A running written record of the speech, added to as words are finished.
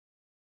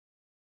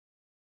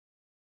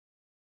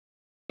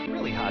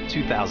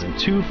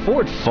2002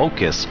 Ford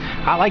Focus.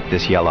 I like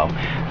this yellow.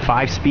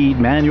 5-speed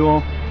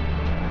manual.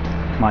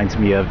 Reminds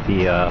me of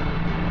the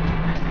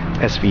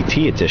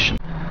SVT edition.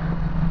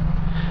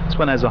 This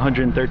one has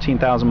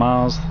 113,000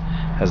 miles.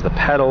 Has the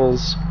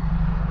pedals.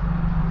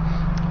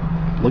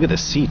 Look at the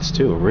seats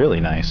too. Really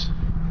nice.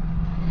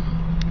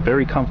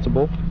 Very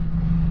comfortable.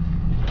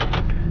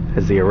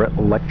 Has the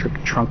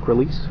electric trunk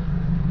release.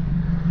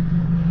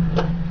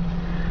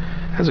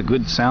 Has a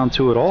good sound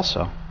to it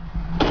also.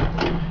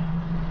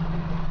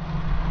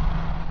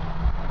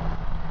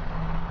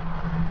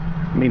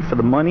 I mean, for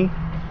the money,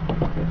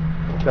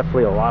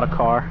 definitely a lot of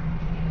car.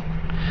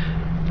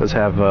 Does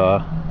have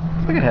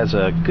I think it has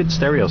a good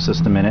stereo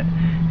system in it.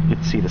 You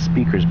can see the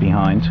speakers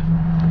behind.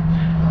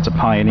 It's a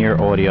Pioneer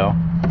audio.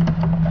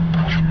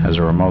 Has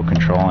a remote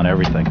control and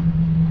everything.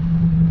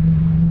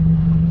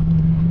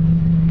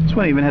 This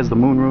one even has the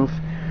moonroof,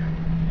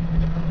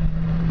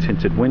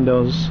 tinted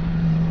windows.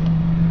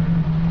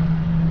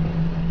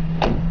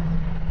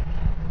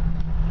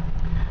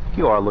 If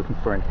you are looking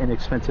for an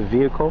inexpensive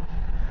vehicle,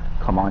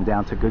 come on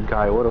down to Good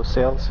Guy Auto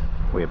Sales.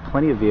 We have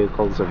plenty of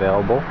vehicles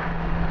available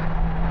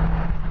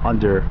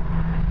under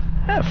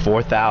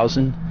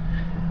 4,000,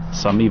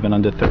 some even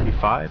under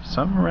 35,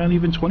 some around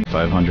even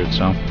 2,500.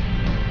 So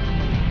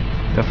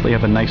definitely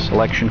have a nice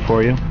selection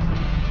for you.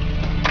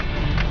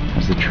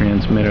 Has the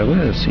transmitter. Look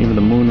at this, even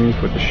the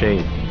moonroof with the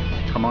shade.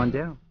 Come on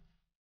down.